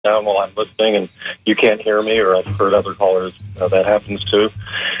now while I'm listening and you can't hear me, or I've heard other callers that happens too.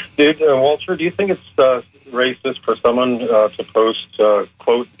 Dude, Walter, do you think it's racist for someone to post,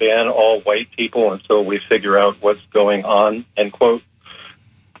 quote, ban all white people until we figure out what's going on, end quote?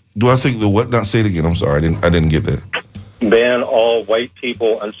 Do I think the what? Not say it again. I'm sorry. I didn't get that. Ban all white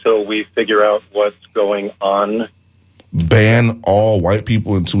people until we figure out what's going on. Ban all white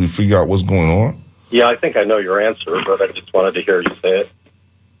people until we figure out what's going on? Yeah, I think I know your answer, but I just wanted to hear you say it.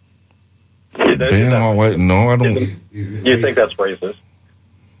 Ban all white? No, I don't. You think that's racist?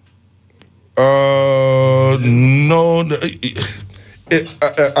 No.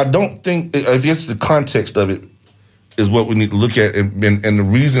 I don't think. I guess the context of it is what we need to look at, and the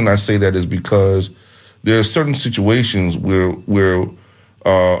reason I say that is because there are certain situations where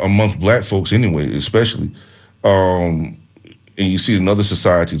amongst black folks anyway, especially, and you see it in other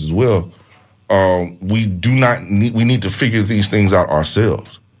societies as well, we need to figure these things out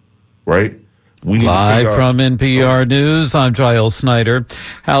ourselves, right? Live from NPR News, I'm Giles Snyder.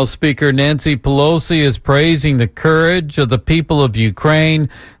 House Speaker Nancy Pelosi is praising the courage of the people of Ukraine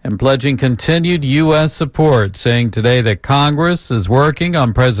and pledging continued U.S. support, saying today that Congress is working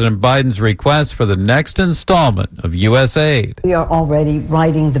on President Biden's request for the next installment of U.S. aid. We are already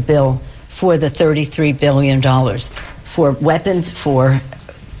writing the bill for the $33 billion for weapons, for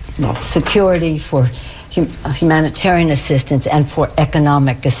security, for humanitarian assistance, and for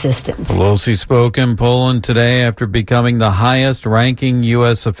economic assistance. Pelosi spoke in Poland today after becoming the highest-ranking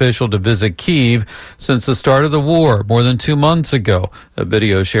U.S. official to visit Kyiv since the start of the war more than 2 months ago. A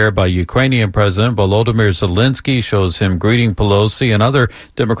video shared by Ukrainian President Volodymyr Zelensky shows him greeting Pelosi and other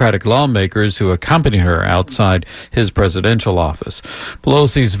Democratic lawmakers who accompanied her outside his presidential office.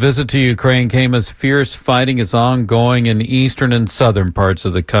 Pelosi's visit to Ukraine came as fierce fighting is ongoing in eastern and southern parts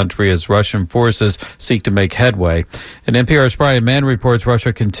of the country as Russian forces seek to make headway. And NPR's Brian Mann reports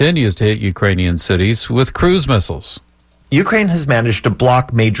Russia continues to hit Ukrainian cities with cruise missiles. Ukraine has managed to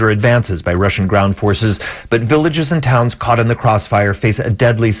block major advances by Russian ground forces, but villages and towns caught in the crossfire face a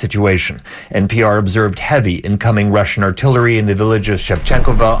deadly situation. NPR observed heavy incoming Russian artillery in the village of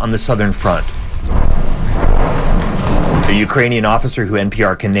Shevchenkova on the southern front. A Ukrainian officer who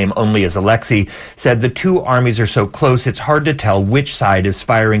NPR can name only as Alexei said the two armies are so close it's hard to tell which side is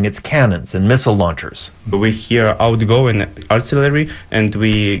firing its cannons and missile launchers. We hear outgoing artillery and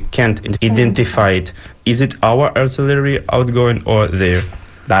we can't identify it. Is it our artillery outgoing or their?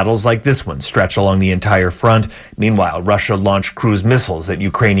 Battles like this one stretch along the entire front. Meanwhile, Russia launched cruise missiles at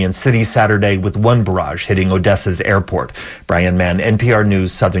Ukrainian cities Saturday with one barrage hitting Odessa's airport. Brian Mann, NPR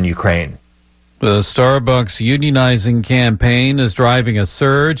News, Southern Ukraine. The Starbucks unionizing campaign is driving a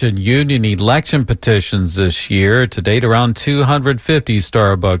surge in union election petitions this year. To date, around 250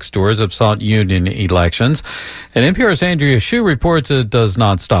 Starbucks stores have sought union elections. And NPR's Andrea Hsu reports it does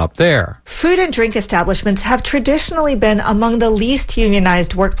not stop there. Food and drink establishments have traditionally been among the least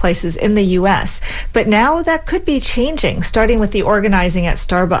unionized workplaces in the U.S., but now that could be changing, starting with the organizing at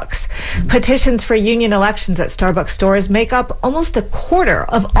Starbucks. Petitions for union elections at Starbucks stores make up almost a quarter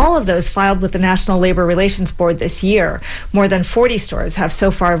of all of those filed with the National Labor Relations Board this year. More than 40 stores have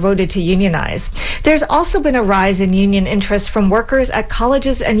so far voted to unionize. There's also been a rise in union interest from workers at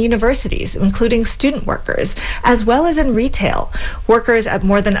colleges and universities, including student workers, as well as in retail. Workers at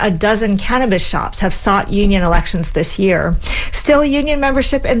more than a dozen cannabis shops have sought union elections this year. Still, union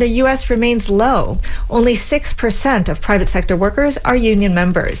membership in the U.S. remains low. Only 6% of private sector workers are union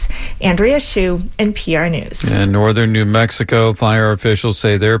members. Andrea Hsu, NPR News. In northern New Mexico, fire officials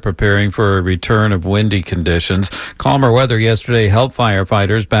say they're preparing for a return of windy conditions. Calmer weather yesterday helped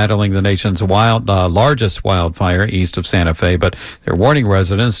firefighters battling the nation's largest wildfire east of Santa Fe, but they're warning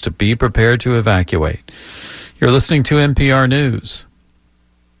residents to be prepared to evacuate. You're listening to NPR News.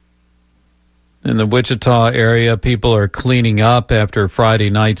 In the Wichita area, people are cleaning up after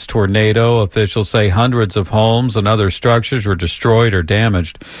Friday night's tornado. Officials say hundreds of homes and other structures were destroyed or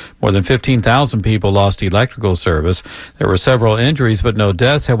damaged. More than 15,000 people lost electrical service. There were several injuries, but no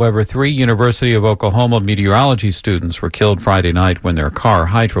deaths. However, 3 University of Oklahoma meteorology students were killed Friday night when their car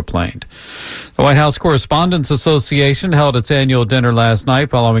hydroplaned. The White House Correspondents Association held its annual dinner last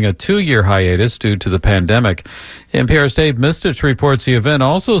night following a 2-year hiatus due to the pandemic. NPR's Dave Mistich reports the event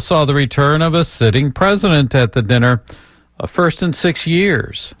also saw the return of a sitting president at the dinner, a first in 6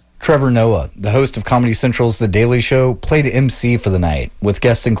 years. Trevor Noah, the host of Comedy Central's The Daily Show, played MC for the night, with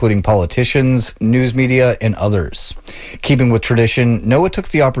guests including politicians, news media, and others. Keeping with tradition, Noah took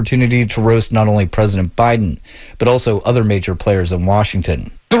the opportunity to roast not only President Biden, but also other major players in Washington.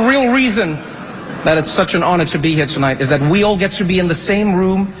 The real reason that it's such an honor to be here tonight is that we all get to be in the same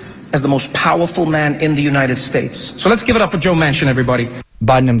room as the most powerful man in the United States. So let's give it up for Joe Manchin, everybody.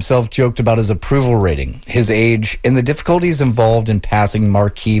 Biden himself joked about his approval rating, his age, and the difficulties involved in passing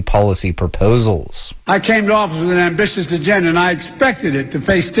marquee policy proposals. I came to office with an ambitious agenda, and I expected it to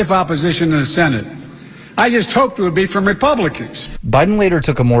face stiff opposition in the Senate. I just hoped it would be from Republicans. Biden later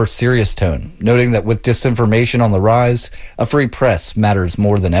took a more serious tone, noting that with disinformation on the rise, a free press matters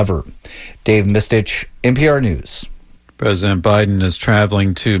more than ever. Dave Mistich, NPR News. President Biden is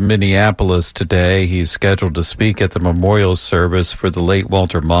traveling to Minneapolis today. He's scheduled to speak at the memorial service for the late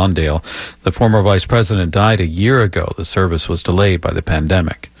Walter Mondale. The former vice president died a year ago. The service was delayed by the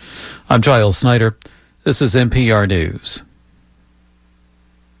pandemic. I'm Giles Snyder. This is NPR News.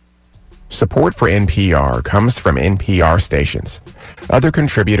 Support for NPR comes from NPR stations. Other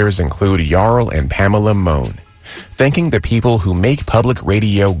contributors include Jarl and Pamela Moan, thanking the people who make public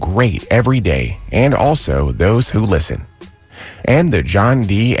radio great every day and also those who listen. And the John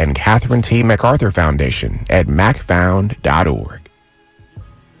D. and Catherine T. MacArthur Foundation at macfound.org.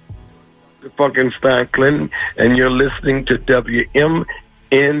 Funkenstein Clinton, and you're listening to WMNF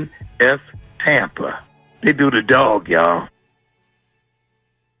Tampa. They do the dog, y'all.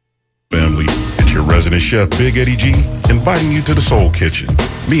 Family, it's your resident chef, Big Eddie G, inviting you to the Soul Kitchen.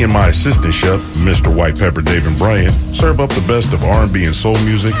 Me and my assistant chef, Mr. White Pepper David Bryant, serve up the best of R&B and soul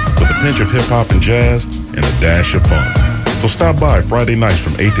music with a pinch of hip-hop and jazz and a dash of fun. So stop by Friday nights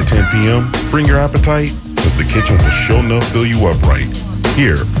from 8 to 10 p.m. Bring your appetite, because the kitchen will sure enough fill you up right.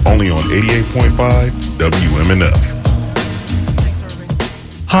 Here, only on 88.5 WMNF.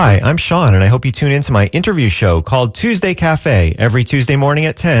 Hi, I'm Sean, and I hope you tune into my interview show called Tuesday Cafe every Tuesday morning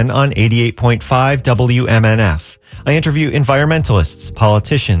at 10 on 88.5 WMNF. I interview environmentalists,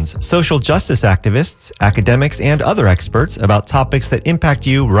 politicians, social justice activists, academics, and other experts about topics that impact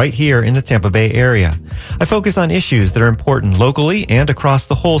you right here in the Tampa Bay area. I focus on issues that are important locally and across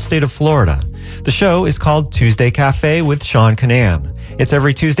the whole state of Florida. The show is called Tuesday Cafe with Sean Canan. It's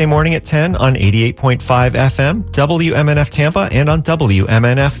every Tuesday morning at 10 on 88.5 FM, WMNF Tampa, and on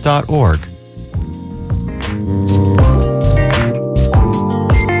WMNF.org.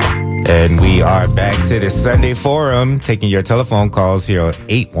 And we are back to the Sunday Forum, taking your telephone calls here on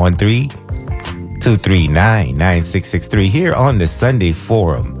 813-239-9663 here on the Sunday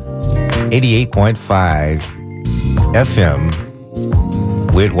Forum, 88.5 FM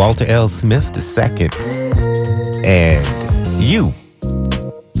with Walter L. Smith II and you,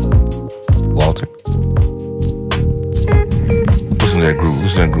 Walter. Listen to that groove.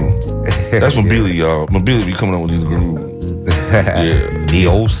 Listen to that groove. That's Mobili, y'all. Mobili be coming up with these grooves. Yeah. The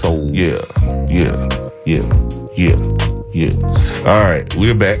old soul. Yeah. All right,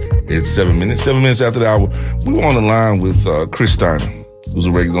 we're back. It's 7 minutes. 7 minutes after the hour. We were on the line with Chris Steiner, who's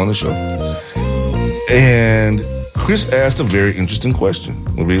a regular on the show. And Chris asked a very interesting question,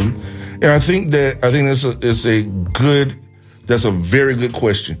 really. And I think that's a very good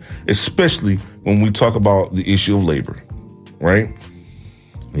question, especially when we talk about the issue of labor, right?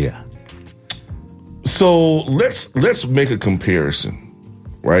 Yeah. So let's make a comparison,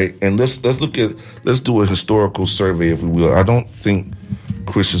 right? And let's do a historical survey, if we will. I don't think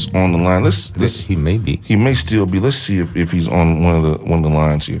Chris is on the line. He may be. He may still be. Let's see if he's on one of the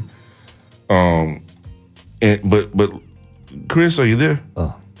lines here. But Chris, are you there?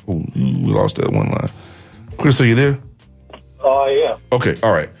 Oh, we lost that one line. Chris, are you there? Yeah. Okay.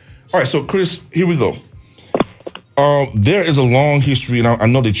 All right. So Chris, here we go. There is a long history, and I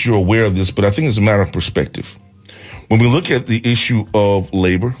know that you're aware of this, but I think it's a matter of perspective. When we look at the issue of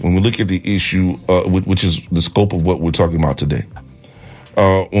labor, when we look at the issue, which is the scope of what we're talking about today,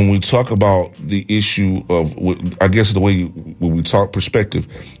 when we talk about the issue of, I guess the way when we talk perspective,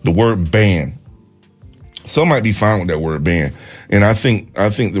 the word ban, some might be fine with that word ban. And I think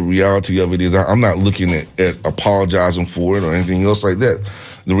the reality of it is I'm not looking at apologizing for it or anything else like that.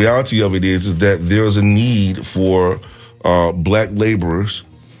 The reality of it is that there's a need for black laborers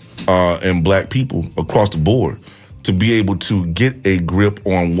and black people across the board to be able to get a grip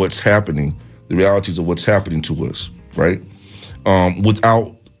on what's happening, the realities of what's happening to us, right?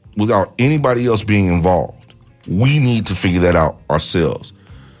 Without anybody else being involved. We need to figure that out ourselves.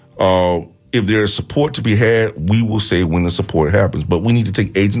 If there's support to be had, we will say when the support happens. But we need to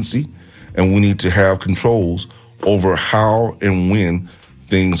take agency, and we need to have controls over how and when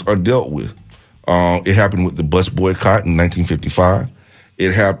things are dealt with. It happened with the bus boycott in 1955.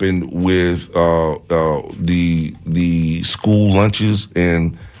 It happened with the school lunches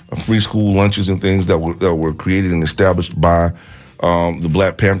and free school lunches and things that were created and established by the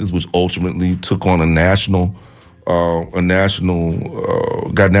Black Panthers, which ultimately took on got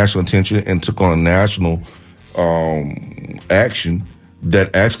national attention and took on a national action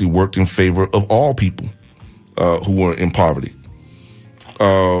that actually worked in favor of all people who were in poverty.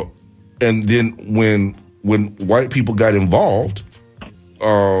 And then when white people got involved,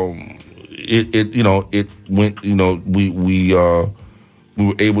 it went. We were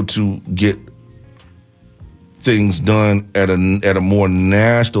able to get things done at a more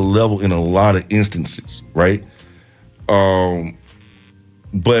national level in a lot of instances, right?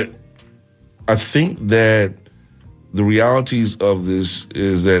 But I think that the realities of this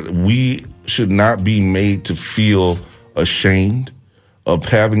is that we should not be made to feel ashamed of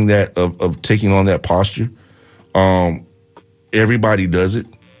having that, of taking on that posture. Everybody does it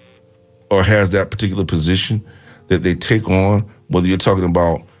or has that particular position that they take on, whether you're talking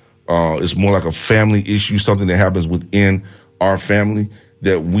about it's more like a family issue, something that happens within our family,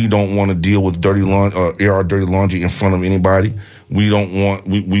 that we don't want to deal with air our dirty laundry in front of anybody. We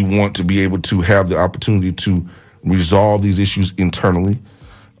want to be able to have the opportunity to resolve these issues internally,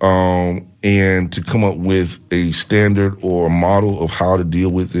 and to come up with a standard or a model of how to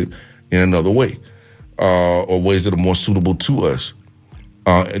deal with it in another way, or ways that are more suitable to us,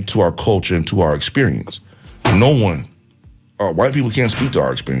 and to our culture and to our experience. No one, white people can't speak to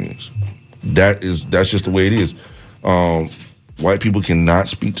our experience. That's just the way it is. White people cannot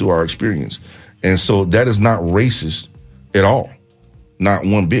speak to our experience. And so that is not racist at all. Not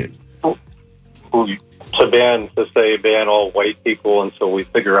one bit. To ban all white people until we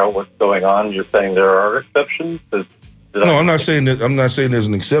figure out what's going on, you're saying there are exceptions? I'm not saying there's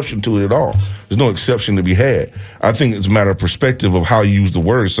an exception to it at all. There's no exception to be had. I think it's a matter of perspective of how you use the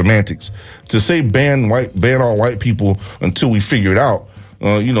word, semantics. To say ban all white people until we figure it out,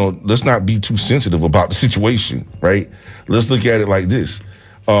 let's not be too sensitive about the situation, right? Let's look at it like this.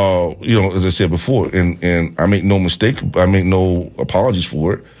 As I said before, and I make no mistake, I make no apologies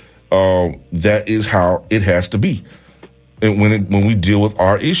for it. That is how it has to be. And when we deal with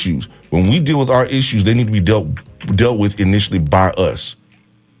our issues, they need to be dealt with initially by us,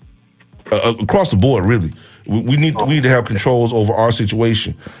 across the board. Really, we need to have controls over our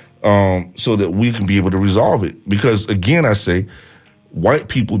situation, so that we can be able to resolve it. Because again, I say, white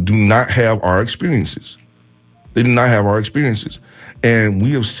people do not have our experiences. They do not have our experiences. And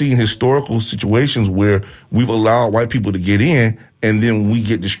we have seen historical situations where we've allowed white people to get in, and then we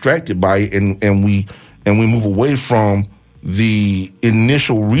get distracted by it, and we move away from the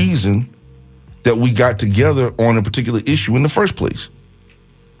initial reason that we got together on a particular issue in the first place.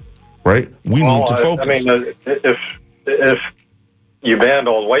 Right? We need to focus. If you banned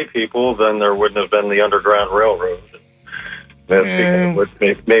all white people, then there wouldn't have been the Underground Railroad.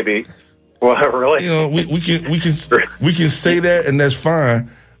 Maybe. Well, really? We can say that, and that's fine.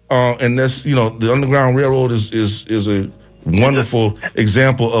 And that's, the Underground Railroad is a wonderful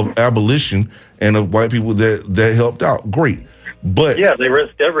example of abolition and of white people that helped out. Great. But yeah, they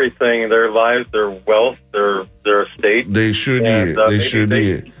risked everything, their lives, their wealth, their estate. They sure did. They sure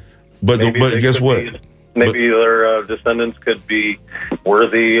did. But guess what? Maybe their descendants could be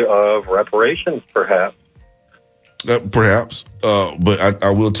worthy of reparations, perhaps. Perhaps. But I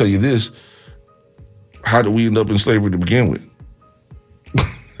will tell you this. How did we end up in slavery to begin with?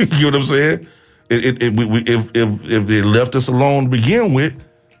 You know what I'm saying? If they left us alone to begin with,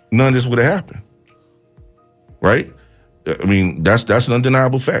 none of this would have happened. Right? I mean, that's an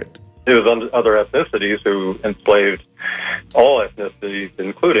undeniable fact. It was other ethnicities who enslaved all ethnicities,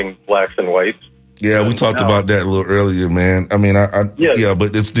 including blacks and whites. Yeah, we talked about that a little earlier, man. I mean, but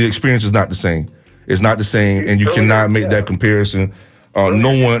the experience is not the same. It's not the same, and you cannot make that comparison.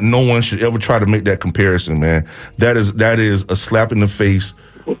 No one should ever try to make that comparison, man. That is a slap in the face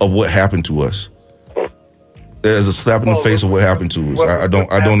of what happened to us. That is a slap in the face of what happened to us. I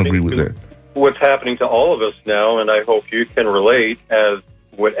don't agree with that. What's happening to all of us now, and I hope you can relate as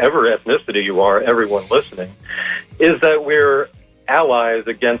whatever ethnicity you are, everyone listening, is that we're allies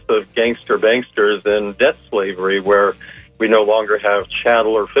against the gangster banksters and debt slavery, where we no longer have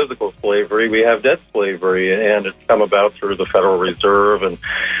chattel or physical slavery. We have debt slavery, and it's come about through the Federal Reserve and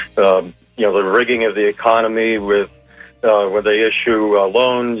the rigging of the economy with when they issue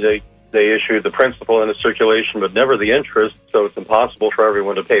loans. They issue the principal into circulation, but never the interest. So it's impossible for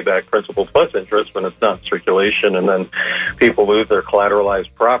everyone to pay back principal plus interest when it's not in circulation. And then people lose their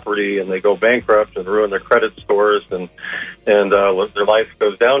collateralized property, and they go bankrupt and ruin their credit scores, and their life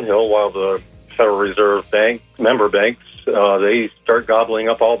goes downhill. While the Federal Reserve member banks, they start gobbling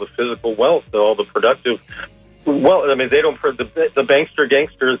up all the physical wealth, all the productive. Well, I mean, they don't. The bankster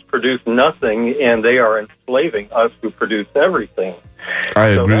gangsters produce nothing, and they are enslaving us who produce everything. I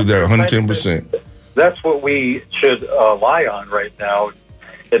agree with that 110%. That's what we should lie on right now.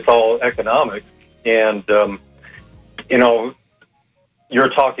 It's all economics, and you were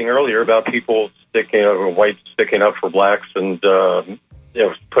talking earlier about people whites sticking up for blacks and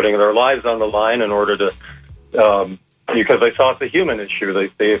putting their lives on the line in order to, because they saw it's a human issue. I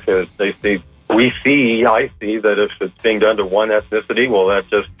see that if it's being done to one ethnicity, well, that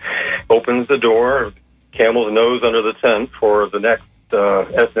just opens the door, camel's nose under the tent for the next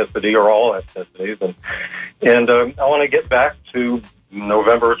ethnicity or all ethnicities. And I want to get back to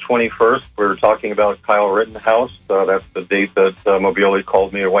November 21st. We're talking about Kyle Rittenhouse. That's the date that Mobili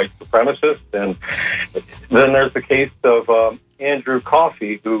called me a white supremacist. And then there's the case of Andrew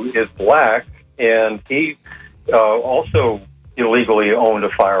Coffey, who is black, and he also illegally owned a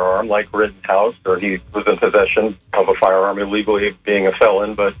firearm like Rittenhouse, or he was in possession of a firearm illegally, being a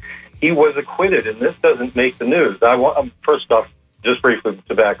felon, but he was acquitted, and this doesn't make the news. First off, just briefly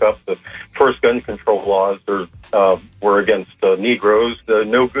to back up, the first gun control laws were against Negroes.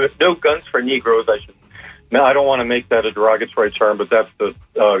 No guns for Negroes. I don't want to make that a derogatory term, but that's the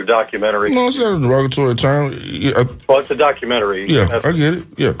documentary. No, it's not a derogatory term. Well, it's a documentary. Yeah, I get it.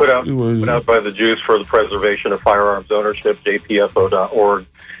 Yeah, put out by the Jews for the Preservation of Firearms Ownership, JPFO.org.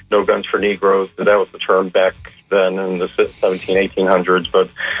 No guns for Negroes. That was the term back then in the 1800s, but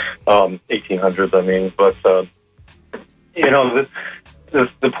 1800s. I mean, but the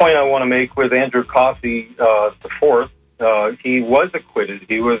point I want to make with Andrew Coffey the fourth. He was acquitted.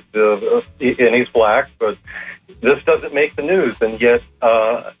 He was, and he's black, but this doesn't make the news. And yet,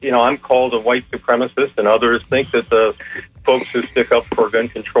 I'm called a white supremacist, and others think that the folks who stick up for gun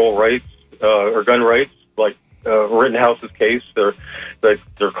control rights or gun rights, like Rittenhouse's case, they're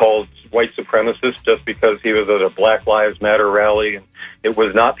called white supremacists just because he was at a Black Lives Matter rally, and it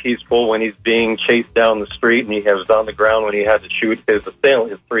was not peaceful when he's being chased down the street, and he was on the ground when he had to shoot his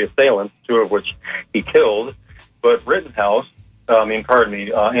three assailants, two of which he killed. But Rittenhouse,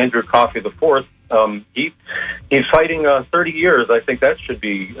 Andrew Coffey the fourth, he's fighting 30 years. I think that should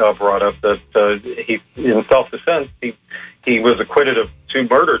be brought up. That he, in self-defense, he was acquitted of 2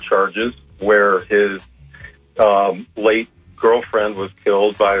 murder charges where his late girlfriend was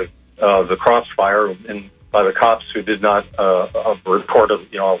killed by the crossfire and by the cops who did not report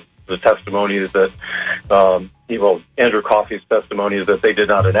the testimony is that, Andrew Coffey's testimony is that they did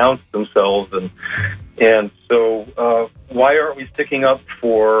not announce themselves, and so why aren't we sticking up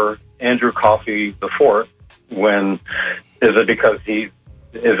for Andrew Coffey the fourth? When is it because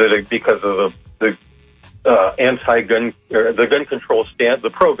of the anti-gun, or the gun control stance, the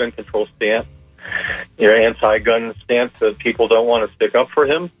pro-gun control stance, anti-gun stance that people don't want to stick up for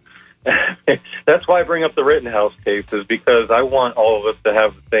him? That's why I bring up the Rittenhouse case, is because I want all of us to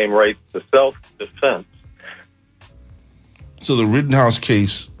have the same rights to self-defense. So the Rittenhouse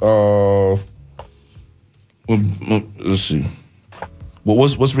case, let's see.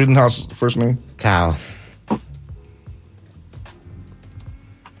 What's Rittenhouse's first name? Kyle.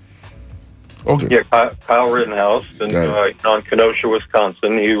 Okay. Yeah, Kyle Rittenhouse, and on Kenosha,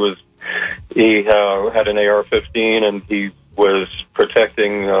 Wisconsin. He had an AR-15, and he was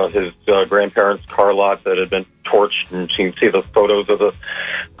protecting his grandparents' car lot that had been torched, and you can see the photos of the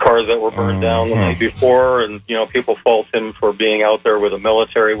cars that were burned down the night before, and people fault him for being out there with a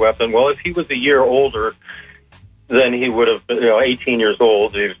military weapon. Well, if he was a year older, then he would have been 18 years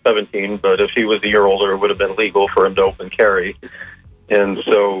old. He was 17, but if he was a year older, it would have been legal for him to open carry. And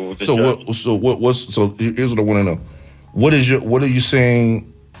so, here's what I want to know: what are you saying?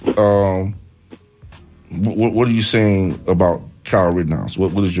 What are you saying about Kyle Rittenhouse?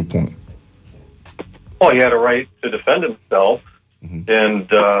 What is your point? Well, he had a right to defend himself, and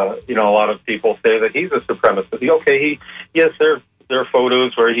a lot of people say that he's a supremacist. Okay, yes, there are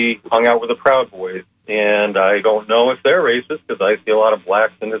photos where he hung out with the Proud Boys, and I don't know if they're racist because I see a lot of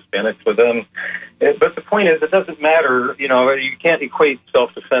blacks and Hispanics with them. But the point is, it doesn't matter. You can't equate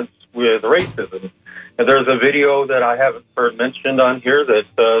self-defense with racism. And there's a video that I haven't heard mentioned on here that's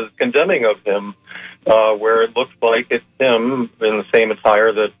condemning of him, where it looks like it's him in the same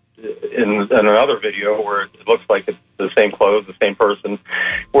attire that in another video where it looks like it's the same clothes, the same person,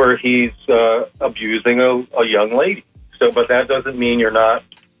 where he's abusing a young lady. So, but that doesn't mean you're not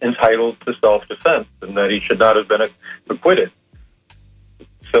entitled to self-defense and that he should not have been acquitted.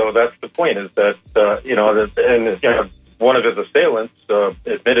 So that's the point, is that, one of his assailants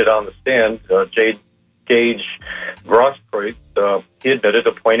admitted on the stand, Gage Grosskreutz, he admitted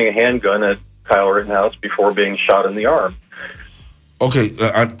to pointing a handgun at Kyle Rittenhouse before being shot in the arm.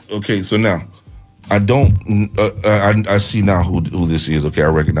 Okay, so now I don't. I see now who this is. Okay, I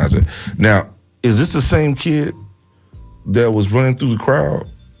recognize it. Now, is this the same kid that was running through the crowd?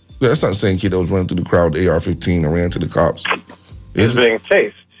 That's not the same kid that was running through the crowd with the AR-15 and ran to the cops. He's being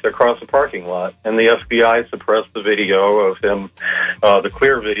chased. across the parking lot, and the FBI suppressed the video of him, the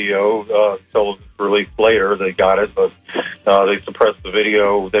clear video, until it was released later. They got it, but they suppressed the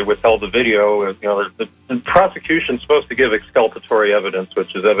video. They withheld the video. You know, the prosecution's supposed to give exculpatory evidence,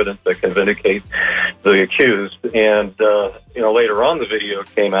 which is evidence that can vindicate the accused. And you know, later on, the video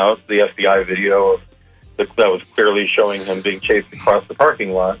came out, the FBI video that was clearly showing him being chased across the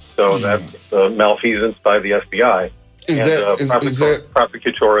parking lot. So that's malfeasance by the FBI. Is that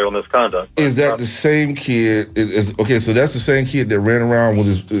prosecutorial misconduct? Is that the same kid? Okay, so that's the same kid that ran around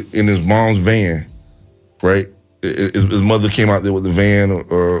with in his mom's van, right? His mother came out there with the van,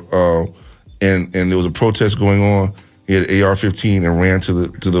 and there was a protest going on. He had an AR-15 and ran to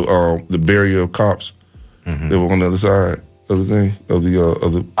the barrier of cops that were on the other side of the thing of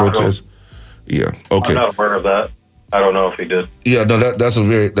the protest. Yeah. Okay. I'm not aware of that. I don't know if he did. Yeah. No. That's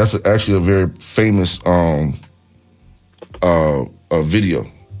actually a very famous a video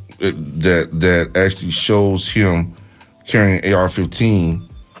that actually shows him carrying an AR-15,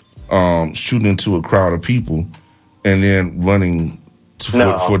 shooting into a crowd of people, and then running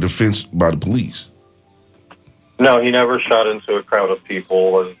for defense by the police. No, he never shot into a crowd of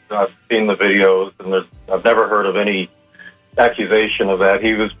people. I've seen the videos, and I've never heard of any accusation of that.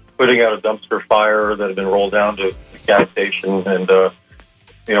 He was putting out a dumpster fire that had been rolled down to the gas station, and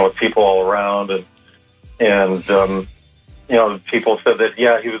you know, with people all around, and you know, people said that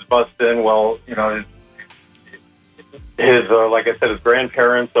he was bussed in. Well, you know, his like I said, his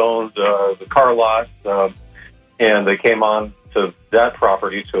grandparents owned the car lot, and they came on to that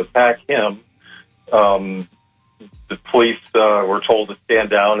property to attack him. The police were told to stand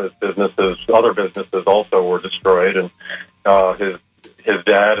down. His businesses, other businesses, also were destroyed, and his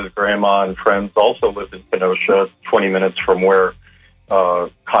dad, his grandma, and friends also lived in Kenosha, 20 minutes from where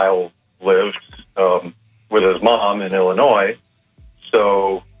Kyle lived with his mom in Illinois.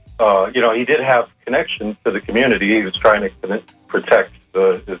 So, you know, he did have connections to the community. He was trying to protect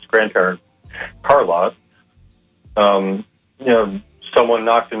his grandparents' car lot. You know, someone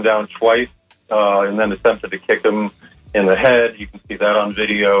knocked him down twice and then attempted to kick him in the head. You can see that on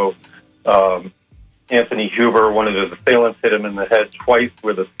video. Anthony Huber, one of his assailants, hit him in the head twice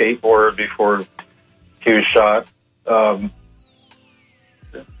with a skateboard before he was shot.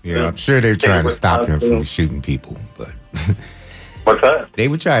 Yeah, I'm sure they're trying to stop him from shooting people, but what's that? They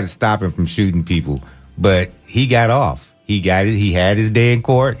were trying to stop him from shooting people, but he got off. He got it. He had his day in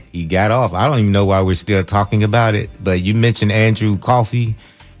court. He got off. I don't even know why we're still talking about it, but you mentioned Andrew Coffey,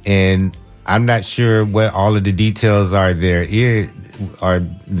 and I'm not sure what all of the details are there.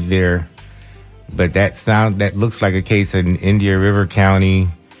 But that looks like a case in Indian River County,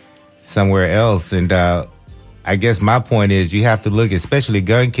 somewhere else. And I guess my point is, you have to look, especially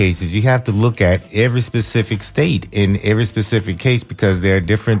gun cases, you have to look at every specific state in every specific case, because there are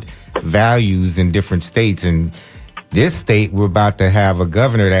different values in different states. And this state, we're about to have a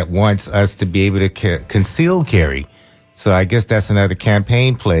governor that wants us to be able to conceal carry. So I guess that's another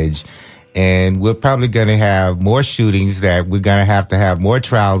campaign pledge. And we're probably going to have more shootings that we're going to have more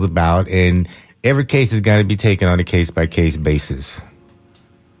trials about, and every case is going to be taken on a case-by-case basis.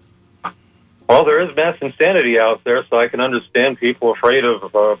 Well, there is mass insanity out there, so I can understand people afraid of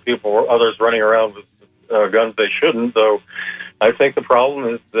others running around with guns they shouldn't, though I think the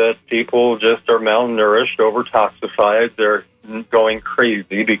problem is that people just are malnourished, over-toxified. They're going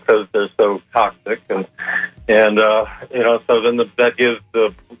crazy because they're so toxic, and you know, so then that gives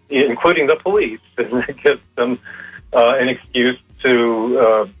including the police, it gives them an excuse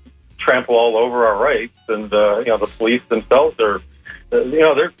to trample all over our rights. And you know, the police themselves are, you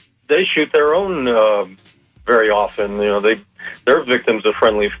know, they shoot their own very often. You know, they're victims of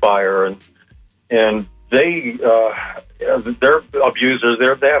friendly fire, and they're abusers.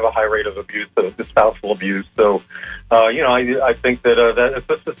 They have a high rate of abuse, spousal abuse. So, you know, I think that it's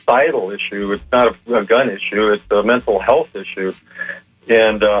a societal issue. It's not a gun issue. It's a mental health issue.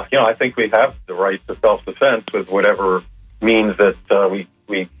 And you know, I think we have the right to self-defense with whatever means that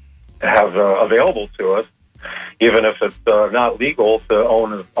we have available to us. Even if it's not legal to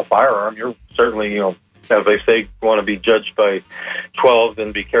own a firearm, you're certainly, you know, as they say, want to be judged by 12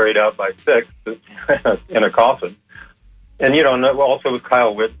 and be carried out by 6 in a coffin. And, you know, also with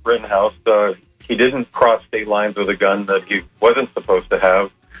Kyle Rittenhouse, he didn't cross state lines with a gun that he wasn't supposed to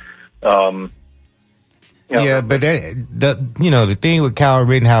have. You know, yeah, but the thing with Kyle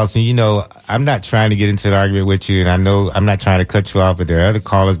Rittenhouse, and, you know, I'm not trying to get into an argument with you, and I know I'm not trying to cut you off, but there are other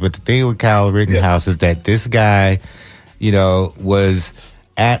callers, but the thing with Kyle Rittenhouse is that this guy, you know, was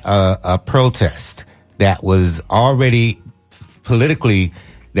at a protest that was already politically,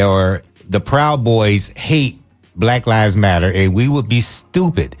 the Proud Boys hate Black Lives Matter, and we would be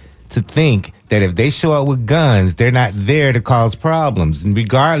stupid to think that if they show up with guns, they're not there to cause problems. And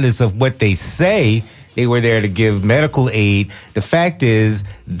regardless of what they say, they were there to give medical aid. The fact is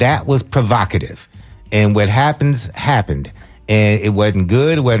that was provocative. And what happened. And it wasn't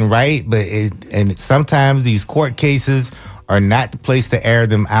good, it wasn't right, and sometimes these court cases are not the place to air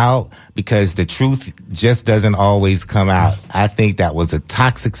them out because the truth just doesn't always come out. I think that was a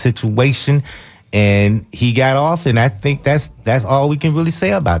toxic situation, and he got off, and I think that's all we can really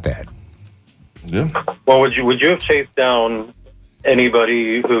say about that. Yeah. Well, would you have chased down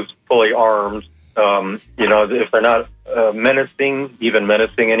anybody who's fully armed? If they're not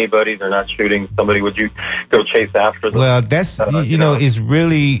menacing anybody, they're not shooting somebody, would you go chase after them? Well, that's, it's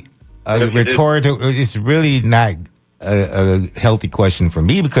really rhetorical. It's really not a healthy question for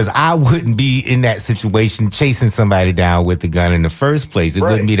me because I wouldn't be in that situation chasing somebody down with a gun in the first place. It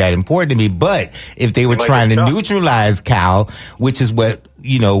wouldn't be that important to me. But if they were trying to neutralize Cal, which is what,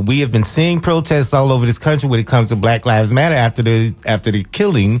 we have been seeing protests all over this country when it comes to Black Lives Matter after the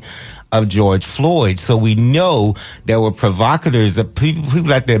killing of George Floyd. So we know there were provocateurs,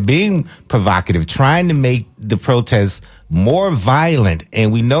 people out there being provocative, trying to make the protests more violent.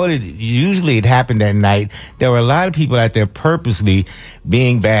 And we know that usually it happened that night. There were a lot of people out there purposely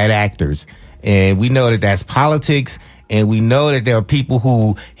being bad actors. And we know that that's politics. And we know that there are people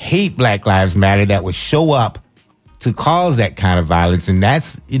who hate Black Lives Matter that would show up to cause that kind of violence. And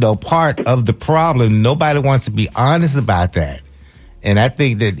that's, part of the problem. Nobody wants to be honest about that. And I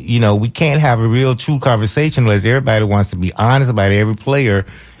think that, we can't have a real true conversation unless everybody wants to be honest about every player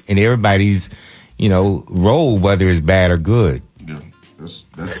and everybody's, role, whether it's bad or good. Yeah,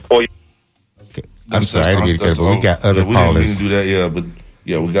 okay. I'm sorry, I didn't get it, but we got other we callers. We didn't do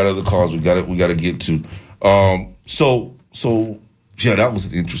that, we got other calls we got to get to. So that was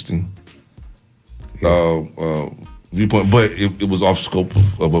an interesting viewpoint, but it was off scope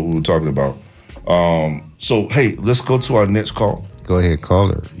of what we were talking about. So, hey, let's go to our next call. Go ahead,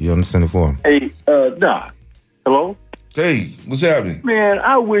 caller. You on the center forum. Hey, Doc. Hello? Hey, what's happening? Man,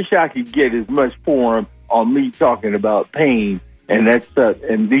 I wish I could get as much forum on me talking about pain and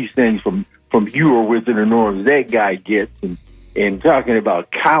and these things from you or within the norms that guy gets and talking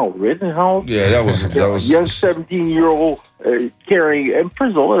about Kyle Rittenhouse. Yeah, that was young 17-year-old carrying. And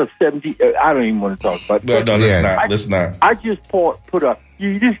first of all, a 17. I don't even want to talk about. No, let's not. I just put up.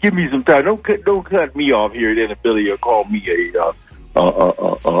 You just give me some time. Don't cut me off here at Billy or call me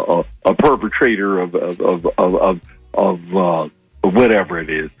a perpetrator of whatever it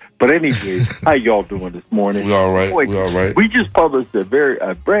is. But anyway, how y'all doing this morning? We all right. We all right. We just published a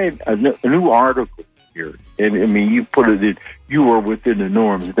new article here, and I mean you put it in. You are within the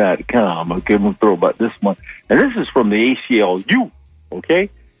norms.com. Okay, we'll throw about this one, and this is from the ACLU. Okay,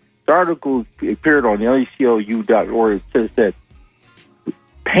 the article appeared on the ACLU.org. It says that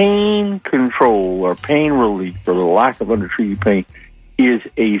pain control or pain relief for the lack of undertreated pain is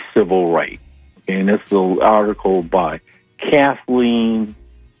a civil right. And that's the article by Kathleen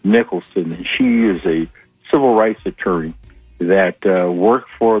Nicholson. And she is a civil rights attorney that worked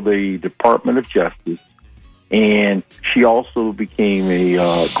for the Department of Justice. And she also became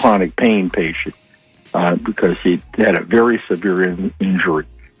a chronic pain patient because she had a very severe injury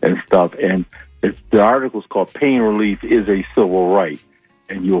and stuff. And the article is called Pain Relief is a Civil Right.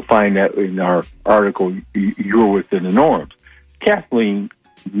 And you'll find that in our article, You're Within the Norms. Kathleen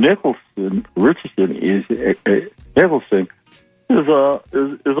Richardson is a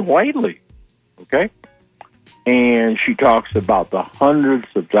white lady, okay? And she talks about the hundreds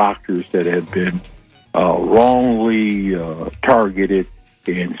of doctors that have been wrongly targeted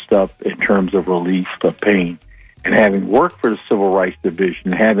and stuff in terms of relief of pain. And having worked for the Civil Rights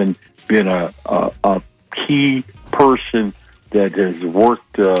Division, having been a key person that has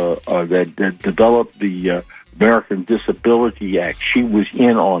worked, that developed the American Disability Act. She was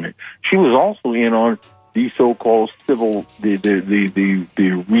in on it. She was also in on the so-called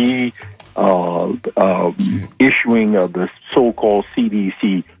issuing of the so-called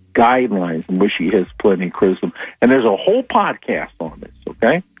CDC guidelines, in which she has plenty of criticism. And there's a whole podcast on this,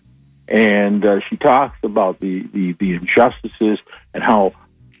 okay? And she talks about the injustices and how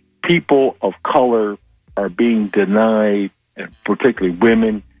people of color are being denied, and particularly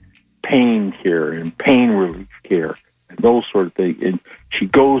women, pain care and pain relief care and those sort of things. And she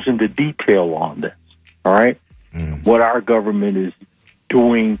goes into detail on this, all right? What our government is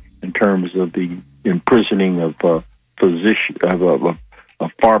doing in terms of the imprisoning of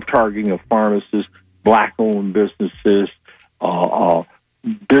targeting of pharmacists, black-owned businesses,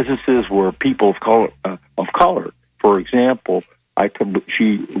 businesses where people of color, for example,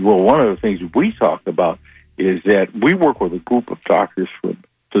 one of the things we talk about is that we work with a group of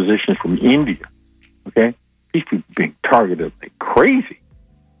physicians from India. Okay, these people being targeted like crazy,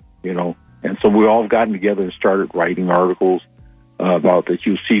 and so we all gotten together and started writing articles about that.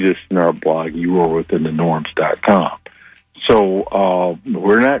 You'll see this in our blog, youarewithinthenorms.com. So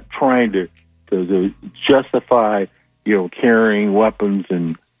we're not trying to justify, carrying weapons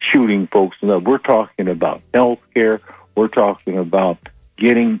and shooting folks. No, we're talking about health care. We're talking about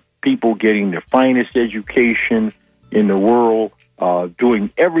getting their finest education in the world, doing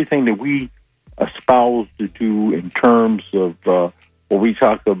everything that we espouse to do in terms of what we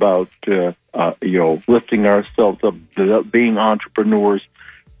talk about, lifting ourselves up, being entrepreneurs,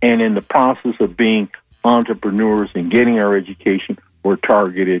 and in the process of being entrepreneurs and getting our education, we're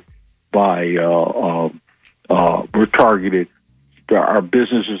targeted by, our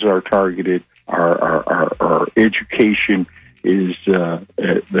businesses are targeted, our education is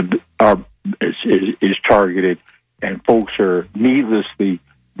targeted, and folks are needlessly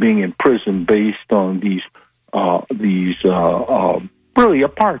being imprisoned based on these really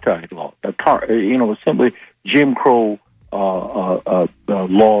apartheid laws. Simply Jim Crow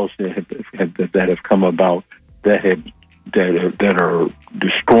laws that have come about that are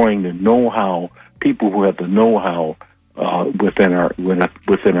destroying the know-how. People who have the know-how within our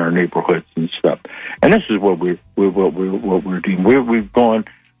neighborhoods and stuff. And this is what we're doing. We've gone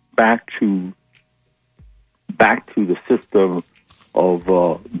back to the system of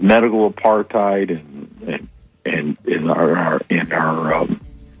medical apartheid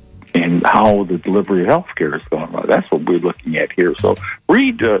and how the delivery of health care is going on. That's what we're looking at here. So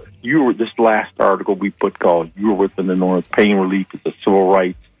read this last article we put called "You Are Within the Norms: Pain Relief is a Civil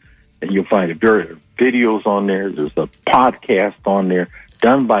Rights," and you'll find various videos on there. There's a podcast on there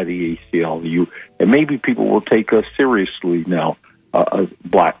done by the ACLU, and maybe people will take us seriously now as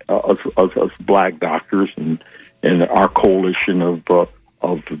black doctors and our coalition of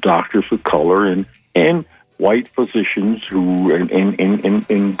doctors of color and white physicians and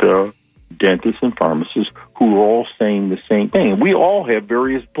dentists and pharmacists who are all saying the same thing. We all have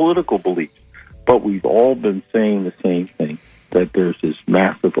various political beliefs, but we've all been saying the same thing, that there's this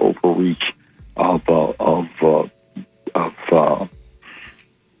massive overreach of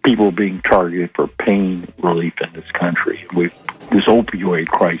people being targeted for pain relief in this country. This opioid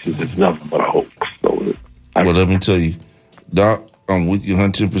crisis is nothing but a hoax. So, let me tell you, Doc, I'm with you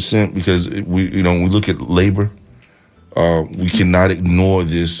 100% because when we look at labor, we cannot ignore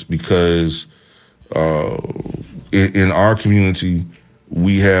this because in our community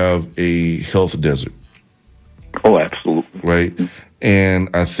we have a health desert. Oh, absolutely. Right, and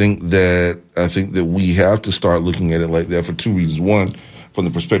I think that we have to start looking at it like that for two reasons. One, from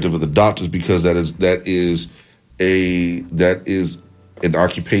the perspective of the doctors, because that is an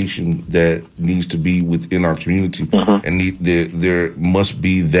occupation that needs to be within our community, and there must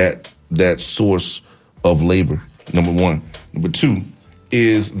be that source of labor. Number one. Number two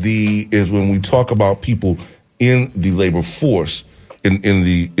is when we talk about people in the labor force, in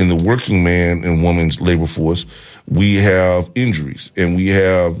the working man and woman's labor force, we have injuries, and we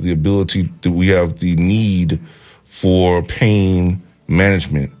have the need for pain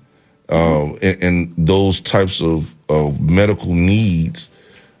management, and those types of medical needs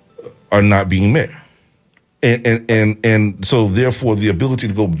are not being met, and so therefore the ability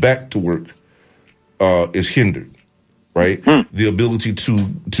to go back to work is hindered, right? The ability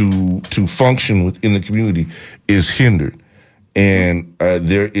to function within the community is hindered, and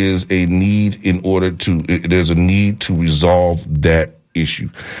there is a need there's a need to resolve that issue.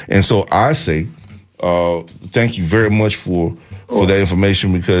 And so I say, thank you very much for that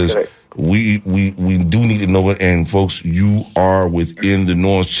information, because we do need to know it. And folks, you are within the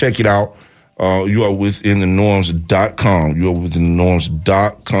norms. Check it out. You are within the norms.com. You are within the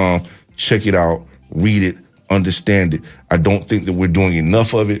norms.com. Check it out. Read it. Understand it. I don't think that we're doing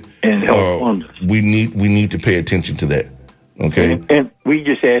enough of it. And we need to pay attention to that. Okay. And we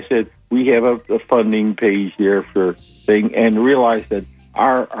just ask that we have a funding page there for thing, and realize that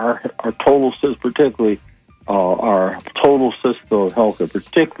our total system, particularly our total system of health care,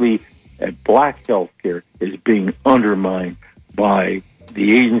 particularly at black health care, is being undermined by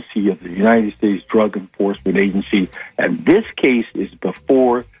the agency of the United States Drug Enforcement Agency. And this case is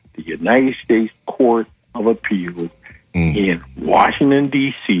before the United States Court of Appeals in Washington,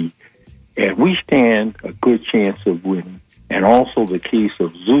 D.C., and we stand a good chance of winning. And also the case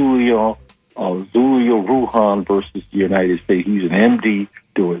of Zulio Ruhan versus the United States. He's an MD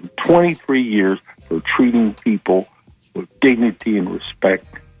doing 23 years for treating people with dignity and respect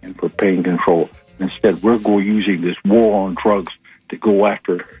and for pain control. Instead, we're using this war on drugs to go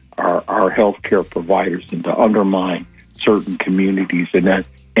after our healthcare providers and to undermine certain communities, and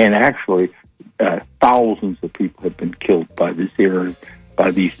actually thousands of people have been killed by these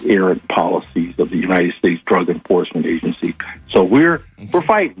errant policies of the United States Drug Enforcement Agency. So we're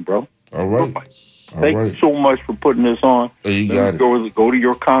fighting, bro. All right. Thank you so much for putting this on. You got it. Go to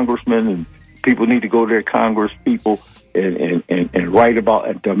your congressman, and people need to go to their congress people and write about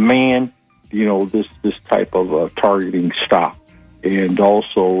and demand, this type of targeting stop, and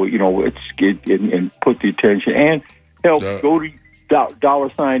also, and put the attention and help. Go to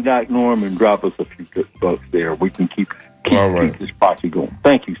 $.norm and drop us a few bucks there. We can keep this posse going.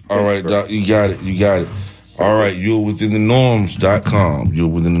 Thank you. All right, Doc, you got it. All right, you'rewithinthenorms.com.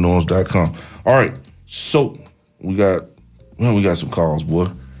 Yourewithinthenorms.com. All right, so we got some calls, boy.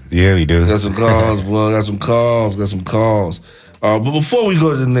 Yeah, we do. Got some calls, boy. Got some calls. But before we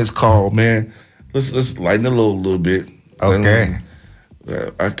go to the next call, man, let's lighten it a little bit. Okay.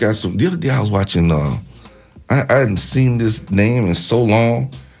 I got some. The other day I was watching. I hadn't seen this name in so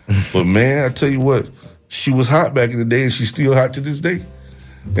long, but man, I tell you what, she was hot back in the day, and she's still hot to this day.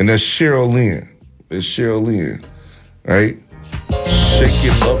 And that's Cheryl Lynn. It's Cheryl Lynn, right? Shake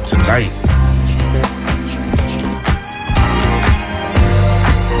it up tonight.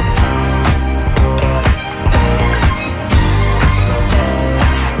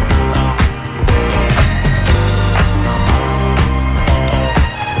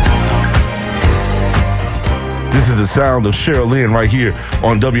 This is the sound of Cheryl Lynn right here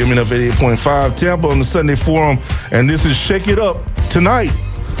on WMNF 88.5 Tampa on the Sunday Forum, and this is Shake It Up Tonight.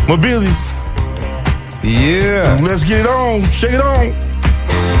 Mobility. Yeah. Let's get it on. Shake it on.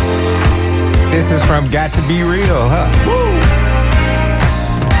 This is from Got to Be Real, huh? Woo.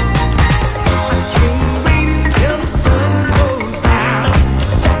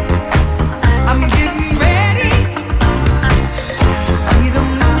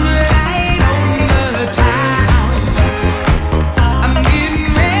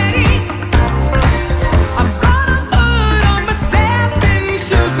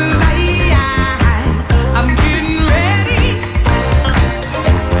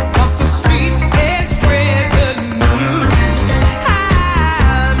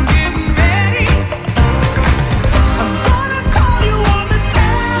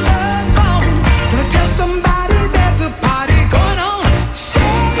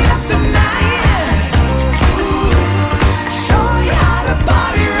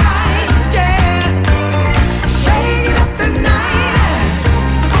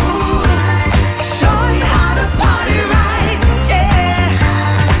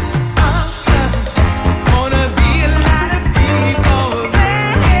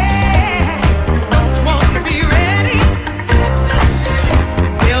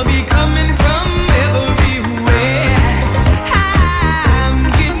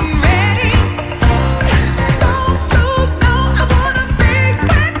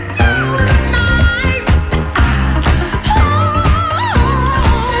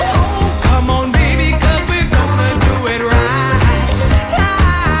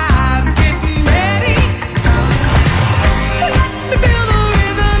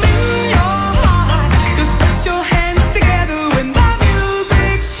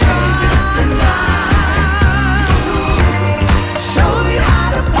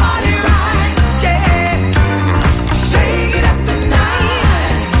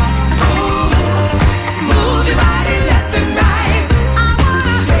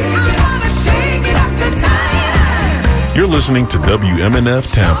 You're listening to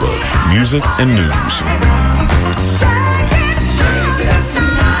WMNF Tampa, music and news.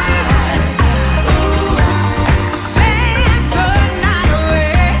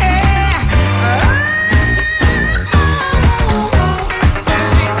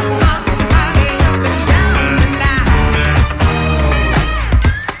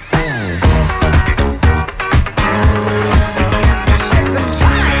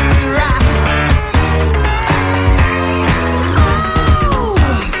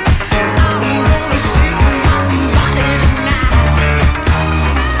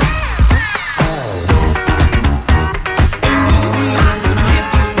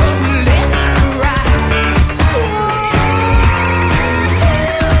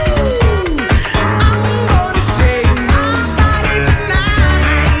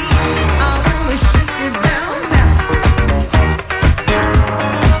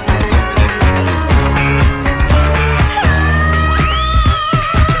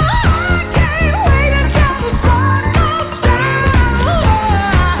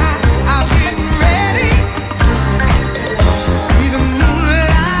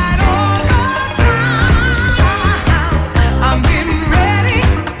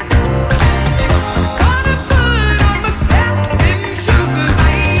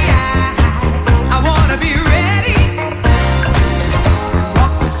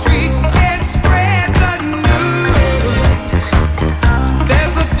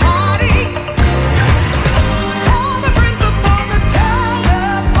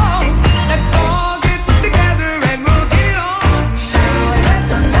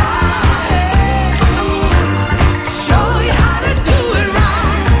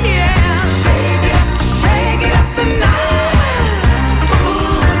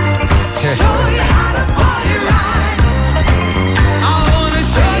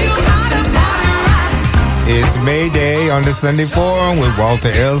 on the Sunday Forum with Walter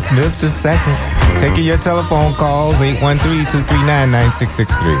L. Smith II. Taking your telephone calls,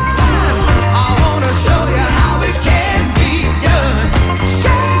 813-239-9663.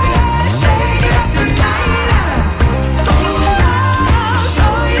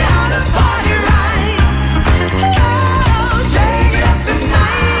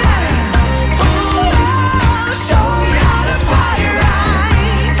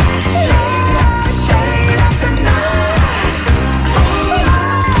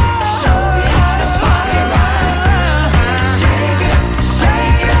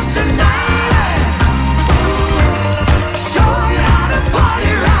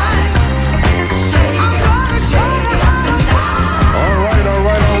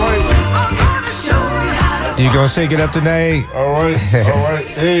 You gonna shake it up tonight? All right.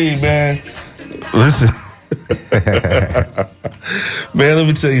 Hey, man. Listen. Man, let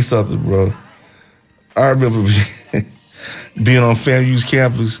me tell you something, bro. I remember being on FAMU's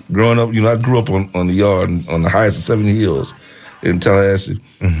campus, growing up. You know, I grew up on the yard, on the highest of 7 hills in Tallahassee.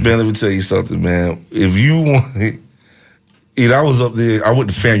 Man, let me tell you something, man. If you want, I was up there. I went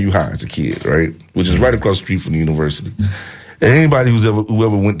to FAMU High as a kid, right? Which is right across the street from the university. And anybody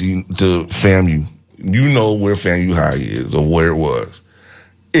whoever went to FAMU, you know where FAMU High is or where it was.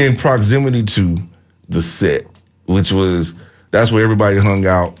 In proximity to the set, which was, that's where everybody hung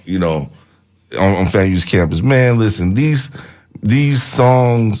out, you know, on FAMU's campus. Man, listen, these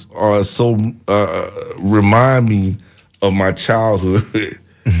songs are so, remind me of my childhood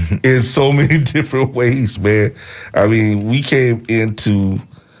in so many different ways, man. I mean, we came into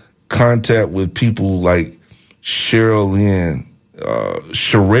contact with people like Cheryl Lynn,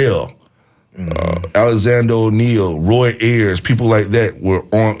 Sherelle, Alexander O'Neal, Roy Ayers, people like that were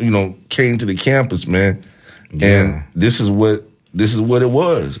on, you know, came to the campus, man. And this is what it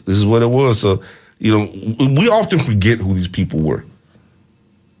was. This is what it was. So, you know, we often forget who these people were,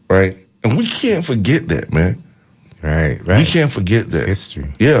 right? And we can't forget that, man. Right. We can't forget that. It's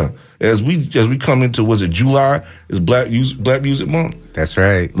history. Yeah. As we come into, was it July? It's Black Music Month. That's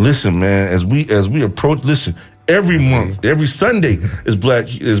right. Listen, man, as we approach, listen, every month, every Sunday is Black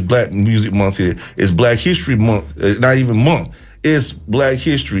Music Month here. It's Black History Month. Not even month. It's Black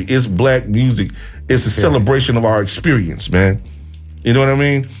History. It's Black music. It's a celebration of our experience, man. You know what I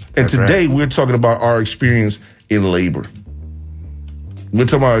mean? And today we're talking about our experience in labor. We're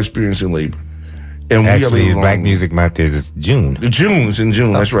talking about our experience in labor. And actually, we have Black Music Month is June. It's in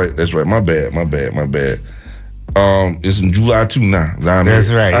June. That's right. My bad. It's in July 2 now. That's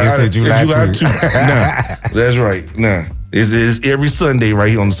right. It's in July 2. Nah, that's right. Nah. It's every Sunday right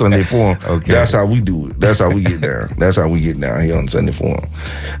here on the Sunday Forum. Okay. That's how we do it. That's how we get down. That's how we get down here on the Sunday Forum.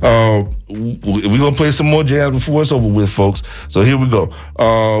 We're going to play some more jazz before it's over with, folks. So here we go.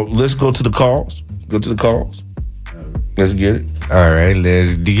 Let's go to the calls. Let's get it. All right,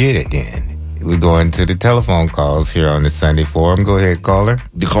 let's get it then. We're going to the telephone calls here on the Sunday Forum. Go ahead, caller.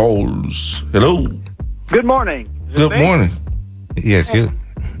 The calls. Hello. Good morning. Good morning. Yes, you.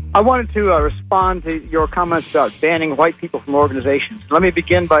 I wanted to respond to your comments about banning white people from organizations. Let me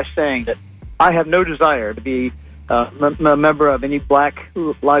begin by saying that I have no desire to be a member of any Black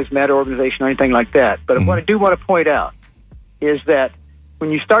Lives Matter organization or anything like that. But what I do want to point out is that when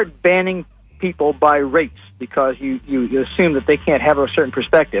you start banning people by race because you assume that they can't have a certain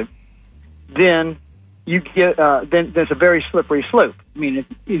perspective, then you get then there's a very slippery slope. I mean,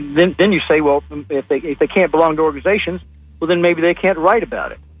 then you say, well, if they can't belong to organizations, well, then maybe they can't write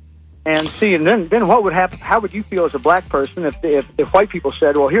about it. And see, and then what would happen? How would you feel as a Black person if white people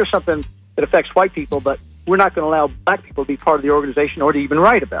said, well, here's something that affects white people, but we're not going to allow Black people to be part of the organization or to even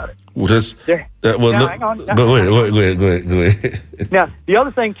write about it? Well, that's hang on. Go ahead. Now, the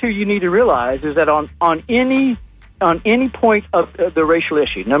other thing too you need to realize is that on any point of the racial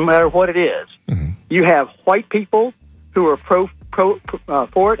issue, no matter what it is, you have white people who are for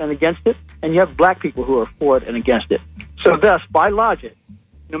it and against it, and you have Black people who are for it and against it. So thus, by logic,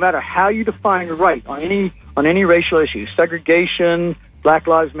 no matter how you define right on any racial issue, segregation, Black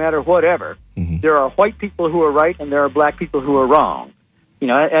Lives Matter, whatever, there are white people who are right and there are Black people who are wrong. You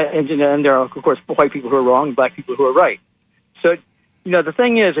know, and there are, of course, white people who are wrong and Black people who are right. So, you know, the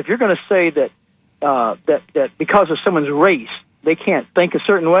thing is, if you're going to say that because of someone's race they can't think a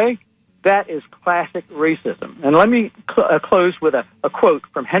certain way, that is classic racism. And let me close with a quote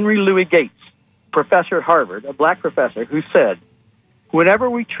from Henry Louis Gates, professor at Harvard, a Black professor, who said, "Whenever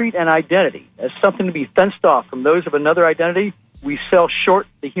we treat an identity as something to be fenced off from those of another identity, we sell short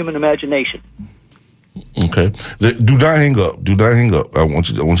the human imagination." Okay. Do not hang up. I want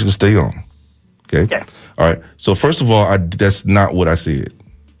you to stay on. Okay? Yeah. All right. So first of all, that's not what I said.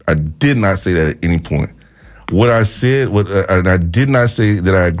 I did not say that at any point. What I said, and I did not say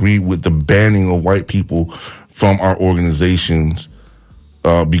that I agree with the banning of white people from our organizations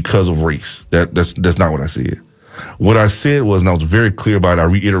because of race. That's not what I said. What I said was, and I was very clear about it, I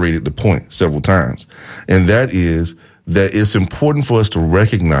reiterated the point several times, and that is that it's important for us to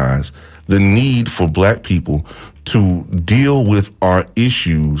recognize the need for black people to deal with our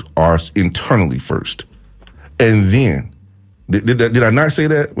issues internally first. And then, did I not say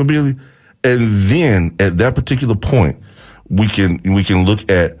that, Billy? And then at that particular point, we can look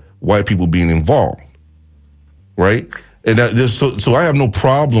at white people being involved, right? And so I have no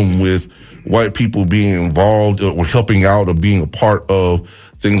problem with white people being involved or helping out or being a part of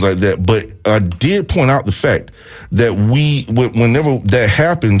things like that. But I did point out the fact that whenever that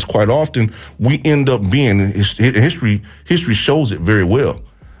happens, quite often we end up being, history shows it very well.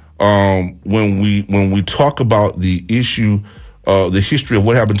 When we talk about the issue, the history of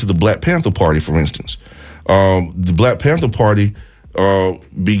what happened to the Black Panther Party, for instance, the Black Panther Party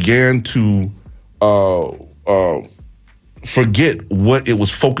began to forget what it was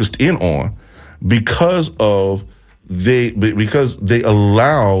focused in on because they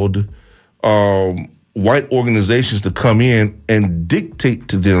allowed white organizations to come in and dictate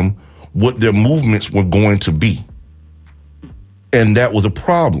to them what their movements were going to be. And that was a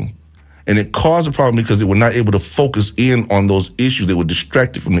problem. And it caused a problem because they were not able to focus in on those issues. They were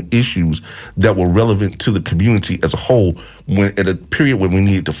distracted from the issues that were relevant to the community as a whole at a period when we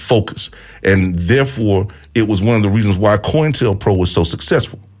needed to focus. And therefore, it was one of the reasons why COINTELPRO was so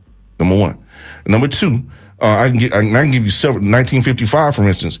successful, number one. And number two, I can give you several. 1955, for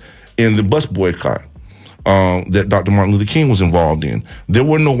instance, in the bus boycott that Dr. Martin Luther King was involved in, there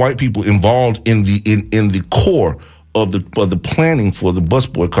were no white people involved in the core of the planning for the bus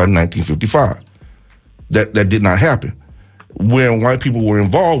boycott in 1955. That did not happen. Where white people were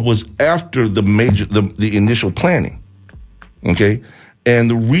involved was after the initial planning. Okay, and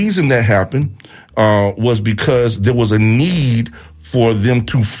the reason that happened was because there was a need for them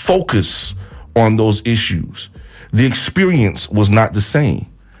to focus on those issues. The experience was not the same.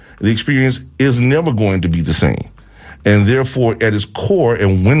 The experience is never going to be the same. And therefore, at its core,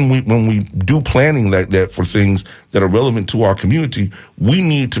 and when we do planning like that for things that are relevant to our community, we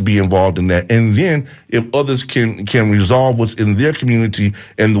need to be involved in that. And then if others can resolve what's in their community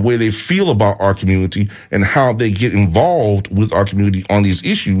and the way they feel about our community and how they get involved with our community on these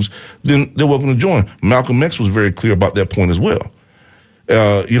issues, then they're welcome to join. Malcolm X was very clear about that point as well. We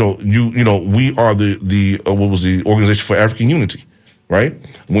are the Organization for African Unity. Right?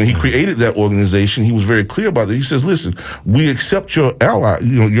 When he created that organization, he was very clear about it. He says, listen, we accept your ally,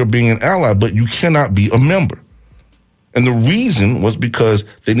 you're being an ally, but you cannot be a member. And the reason was because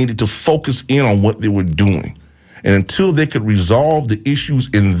they needed to focus in on what they were doing. And until they could resolve the issues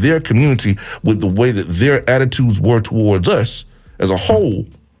in their community with the way that their attitudes were towards us as a whole,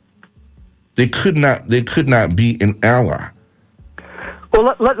 they could not be an ally.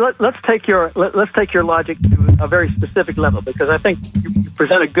 Well, let's take your logic to a very specific level, because I think you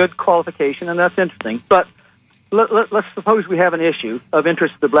present a good qualification, and that's interesting. But let's suppose we have an issue of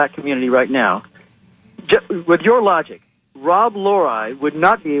interest to the black community right now. With your logic, Rob Lori would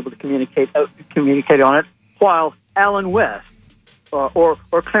not be able to communicate on it, while Alan West or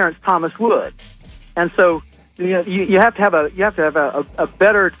Clarence Thomas would. And so you have to have a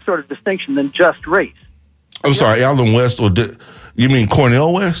better sort of distinction than just race. I'm sorry, Alan West, you mean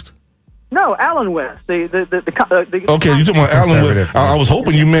Cornel West? No, Alan West. Okay, you're talking about Alan West. I was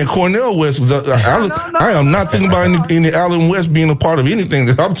hoping you meant Cornel West. I am not thinking about any Alan West being a part of anything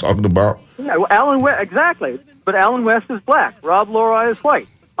that I'm talking about. Yeah, well, Alan West, exactly. But Alan West is black. Rob Lori is white.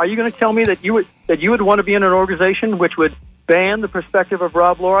 Are you going to tell me that you would want to be in an organization which would ban the perspective of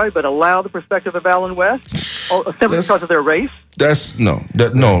Rob Lori but allow the perspective of Alan West simply because of their race? That's not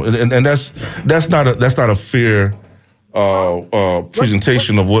a fair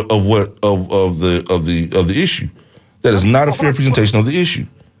presentation of the issue. That is not a fair presentation of the issue.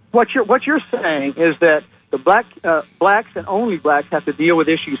 What you're saying is that the blacks and only blacks have to deal with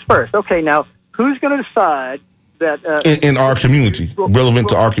issues first. Okay, now who's going to decide that in our community, relevant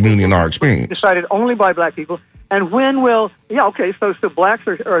to our community and our experience, decided only by black people? And when will so blacks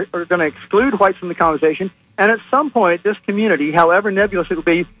are going to exclude whites from the conversation, and at some point this community, however nebulous it will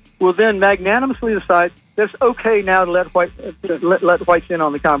be, will then magnanimously decide that it's okay now to let whites in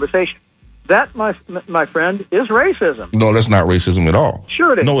on the conversation. That, my friend, is racism. No, that's not racism at all.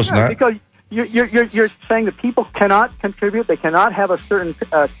 Sure it is. No, it's not. Because you're saying that people cannot contribute, they cannot have a certain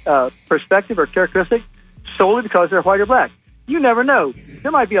perspective or characteristic solely because they're white or black. You never know.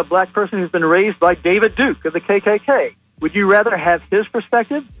 There might be a black person who's been raised by David Duke of the KKK. Would you rather have his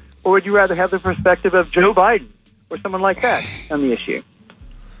perspective or would you rather have the perspective of Joe Biden or someone like that on the issue?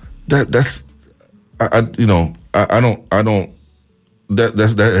 That's a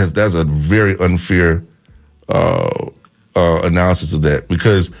very unfair analysis of that,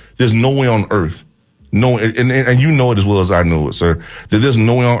 because there's no way on earth, and you know it as well as I know it, sir, that there's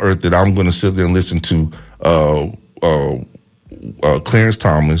no way on earth that I'm going to sit there and listen to Clarence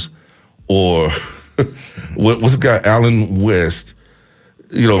Thomas or what's the guy, Alan West.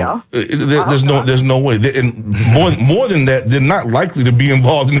 There's no way. And more than that, they're not likely to be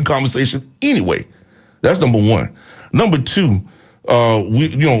involved in the conversation anyway. That's number one. Number two, I've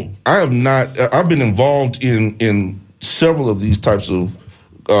been involved in several of these types of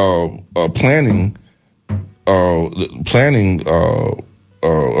planning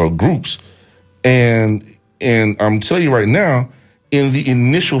groups, and I'm telling you right now, in the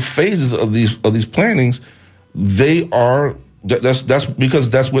initial phases of these plannings, they are. That's because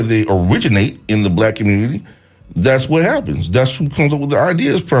that's where they originate in the black community. That's what happens. That's who comes up with the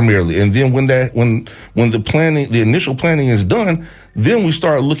ideas primarily. And then when the initial planning is done, then we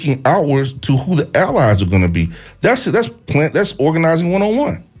start looking outwards to who the allies are going to be. That's organizing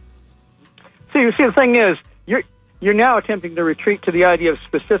 101. See, the thing is, you're now attempting to retreat to the idea of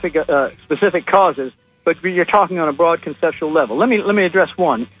specific causes, but you're talking on a broad conceptual level. Let me address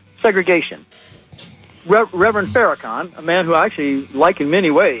one: segregation. Reverend Farrakhan, a man who I actually like in many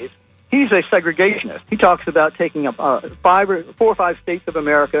ways, he's a segregationist. He talks about taking up 4 or 5 states of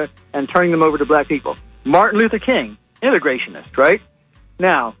America and turning them over to black people. Martin Luther King, integrationist, right?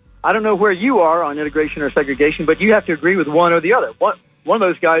 Now, I don't know where you are on integration or segregation, but you have to agree with one or the other. One of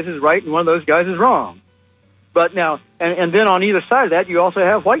those guys is right and one of those guys is wrong. But now, and then on either side of that, you also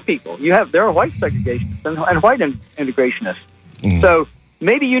have white people. There are white segregationists and white integrationists. So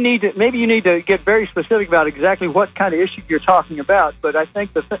maybe you need to get very specific about exactly what kind of issue you're talking about. But I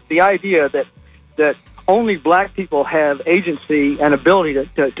think the idea that only black people have agency and ability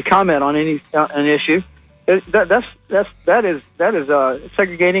to comment on an issue, that is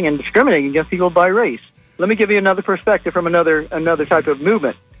segregating and discriminating against people by race. Let me give you another perspective from another type of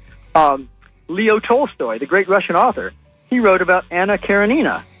movement. Leo Tolstoy, the great Russian author, he wrote about Anna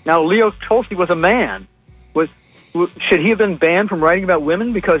Karenina. Now, Leo Tolstoy was a man. Should he have been banned from writing about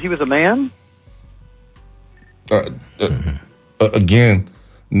women because he was a man? Again,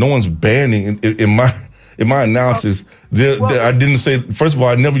 no one's banning. In my analysis, I didn't say. First of all,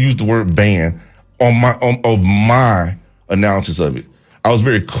 I never used the word ban on my analysis of it. I was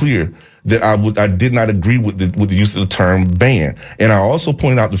very clear that I did not agree with the use of the term ban, and I also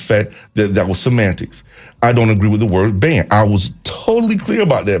pointed out the fact that was semantics. I don't agree with the word ban. I was totally clear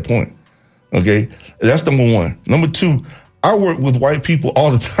about that point. Okay, that's number one. Number two, I work with white people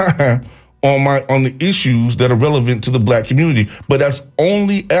all the time on the issues that are relevant to the black community, but that's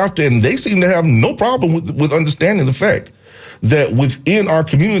only after, and they seem to have no problem with understanding the fact that within our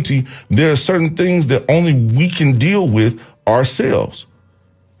community, there are certain things that only we can deal with ourselves.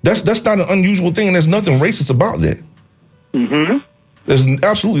 That's not an unusual thing, and there's nothing racist about that. Mm-hmm. There's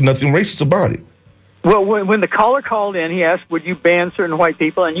absolutely nothing racist about it. Well, when the caller called in, he asked, would you ban certain white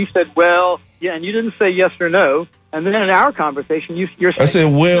people? And you said, well, yeah, and you didn't say yes or no. And then in our conversation, you're saying... I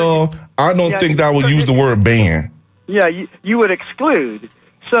said, well, I don't think that I would use the word ban. Yeah, you would exclude.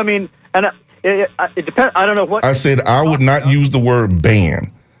 So, I mean, and it depends. I don't know what... I said I would not use the word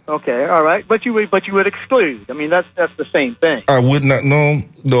ban. Okay, all right. But you would exclude. I mean, that's the same thing. I would not. No,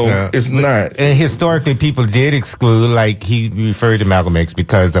 it's not. And historically, people did exclude, like he referred to Malcolm X,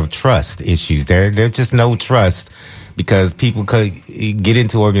 because of trust issues. There's just no trust because people could get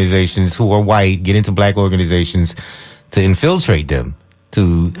into organizations who are white, get into black organizations to infiltrate them,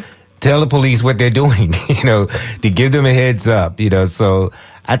 to tell the police what they're doing, to give them a heads up, So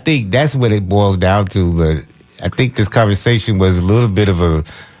I think that's what it boils down to. But I think this conversation was a little bit of a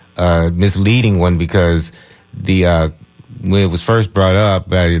misleading one because when it was first brought up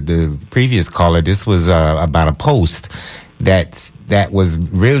by the previous caller, this was about a post that was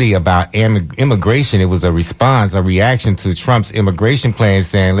really about immigration. It was a reaction to Trump's immigration plan,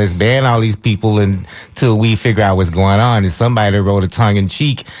 saying let's ban all these people until we figure out what's going on. And somebody wrote a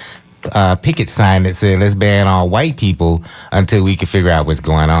tongue-in-cheek picket sign that said let's ban all white people until we can figure out what's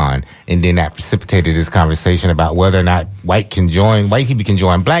going on. And then that precipitated this conversation about whether or not white people can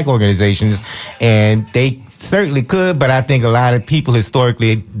join black organizations, and they certainly could, but I think a lot of people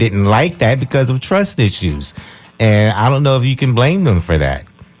historically didn't like that because of trust issues, and I don't know if you can blame them for that.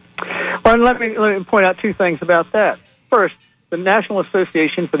 Well, let me point out two things about that. First, the National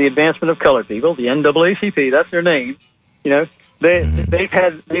Association for the Advancement of Colored People, the NAACP, that's their name, They've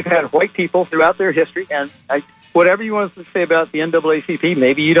had white people throughout their history, and whatever you want to say about the NAACP,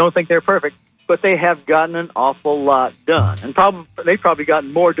 maybe you don't think they're perfect, but they have gotten an awful lot done, and they've probably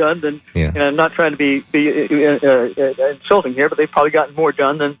gotten more done than. Yeah. I'm not trying to be insulting here, but they've probably gotten more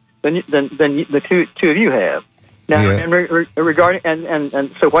done than the two of you have. Now, and regarding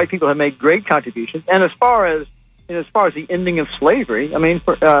and so white people have made great contributions, and as far as the ending of slavery, I mean,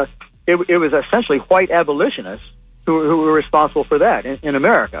 it was essentially white abolitionists who were responsible for that in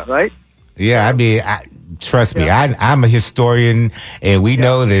America, right? Yeah, I mean, trust me, I'm a historian, and we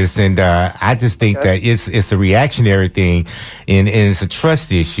know this, and I just think that it's a reactionary thing, and it's a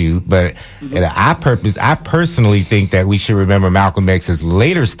trust issue. But I personally think that we should remember Malcolm X's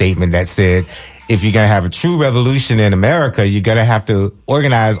later statement that said, if you're going to have a true revolution in America, you're going to have to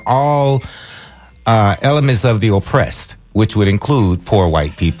organize all elements of the oppressed, which would include poor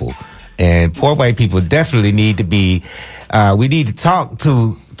white people. And poor white people definitely need to be, we need to talk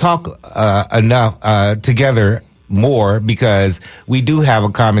enough together more, because we do have a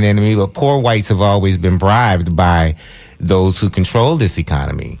common enemy, but poor whites have always been bribed by those who control this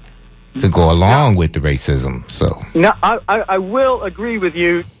economy to go along with the racism. So now I will agree with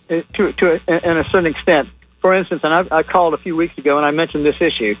you to a certain extent. For instance, and I called a few weeks ago and I mentioned this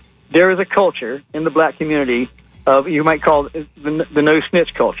issue. There is a culture in the black community of, you might call it the no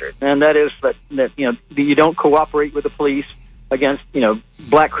snitch culture, and that is that you don't cooperate with the police against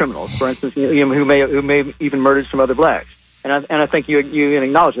black criminals, for instance, who may even murdered some other blacks, and I think you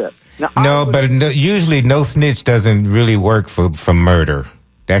acknowledge that. Now, usually no snitch doesn't really work for murder.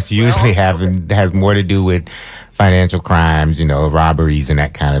 That's usually has more to do with financial crimes, robberies and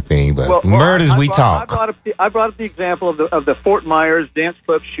that kind of thing. But murders, we talk. I brought up the example of the Fort Myers dance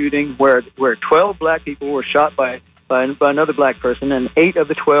club shooting, where 12 black people were shot by another black person, and 8 of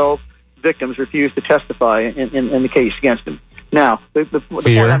the 12 victims refused to testify in the case against them. Now, the point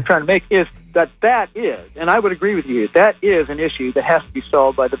I'm trying to make is that is, and I would agree with you, that is an issue that has to be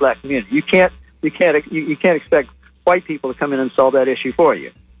solved by the black community. You can't expect white people to come in and solve that issue for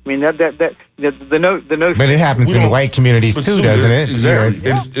you. I mean the no. But it happens in white communities too, doesn't it? Exactly.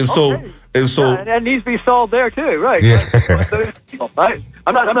 Yeah. That needs to be solved there too, right? Yeah.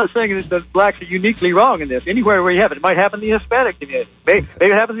 I'm not saying that blacks are uniquely wrong in this. Anywhere where you have it, it might happen in the Hispanic community. Maybe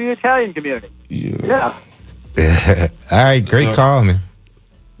it happens in the Italian community. Yeah. All right, great call, man.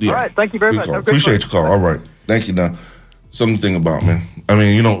 Yeah. All right, thank you very much. Appreciate your call. All right, thank you. Now, something about, man. I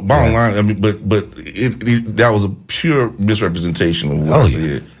mean, bottom line. I mean, but that was a pure misrepresentation of what I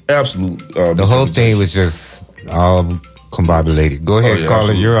said. Absolute. The whole thing was just all combobulated. Go ahead, caller.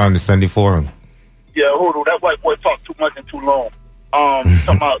 Absolutely. You're on the Sunday Forum. Yeah, hold on. That white boy talked too much and too long.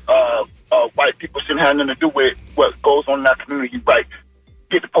 Talking about white people shouldn't have nothing to do with what goes on in our community. Right?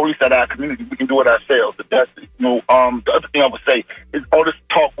 Get the police out of our community. We can do it ourselves. But that's the other thing I would say is all this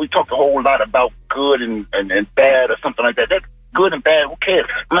talk. We talk a whole lot about good and bad or something like that. That's good and bad. Who cares?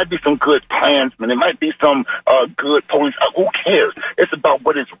 It might be some good Klansmen. It might be some good police. Who cares? It's about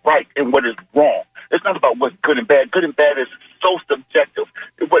what is right and what is wrong. It's not about what's good and bad. Good and bad is so subjective.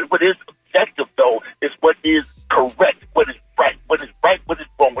 What is objective, though, is what is correct, what is right, what is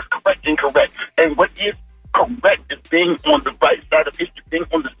wrong, what's correct and correct. And what is correct is being on the right side of history, being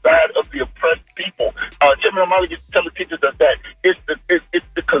on the side of the oppressed people. Chairman O'Malley used to tell the teachers us that it's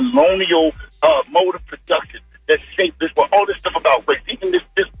the colonial mode of production that shaped this. Well, all this stuff about race. Even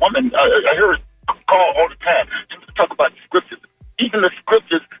this woman, I hear her call all the time. She used to talk about the scriptures. Even the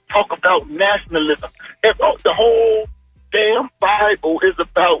scriptures talk about nationalism. The whole damn Bible is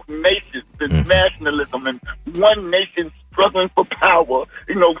about nations and nationalism and one nation struggling for power,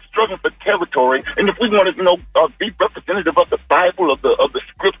 struggling for territory. And if we want to, be representative of the Bible, of the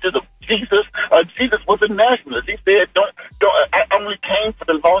scriptures of Jesus, Jesus was a nationalist. He said, I only came for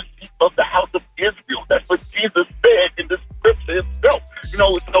the lost sheep of the house of Israel. That's what Jesus said in the scripture itself.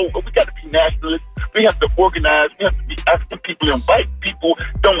 So we got to be nationalists. We have to organize. We have to be African people, and white people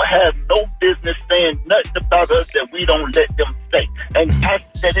don't have no business saying nothing about us that we don't let them say. And I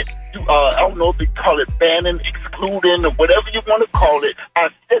said it. I don't know if they call it banning, excluding, or whatever you want to call it. I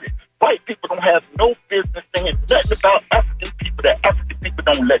said it. White people don't have no business saying nothing about African people that African people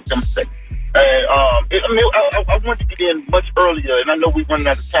don't let them say. And I wanted to get in much earlier, and I know we're running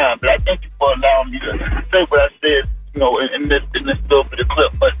out of time, but I thank you for allowing me to say what I said, in this little bit of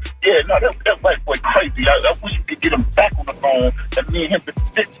clip. But yeah, no, that white boy crazy. I wish we could get him back on the phone and me and him could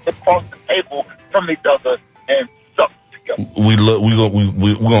sit across the table from each other and suck together. we're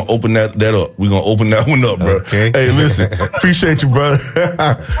gonna open that up. We're gonna open that one up, bro. Okay. Hey, listen, appreciate you, brother.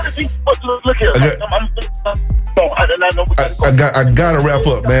 Look here. I gotta wrap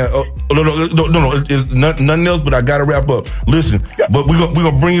up, man. No. It's nothing else, but I gotta wrap up. Listen, but we're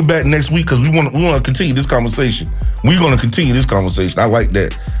gonna bring you back next week because we want to continue this conversation. We're gonna continue this conversation. I like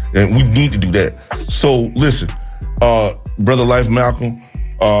that, and we need to do that. So listen, Brother Life Malcolm,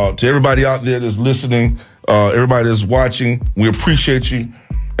 to everybody out there that's listening, everybody that's watching, we appreciate you.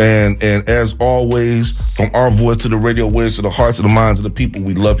 And as always, from our voice to the radio waves to the hearts and the minds of the people,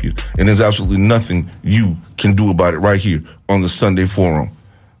 we love you. And there's absolutely nothing you can do about it right here on the Sunday Forum.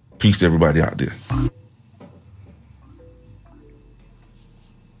 Peace to everybody out there.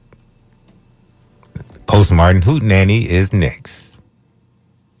 Post Martin Hootenanny is next.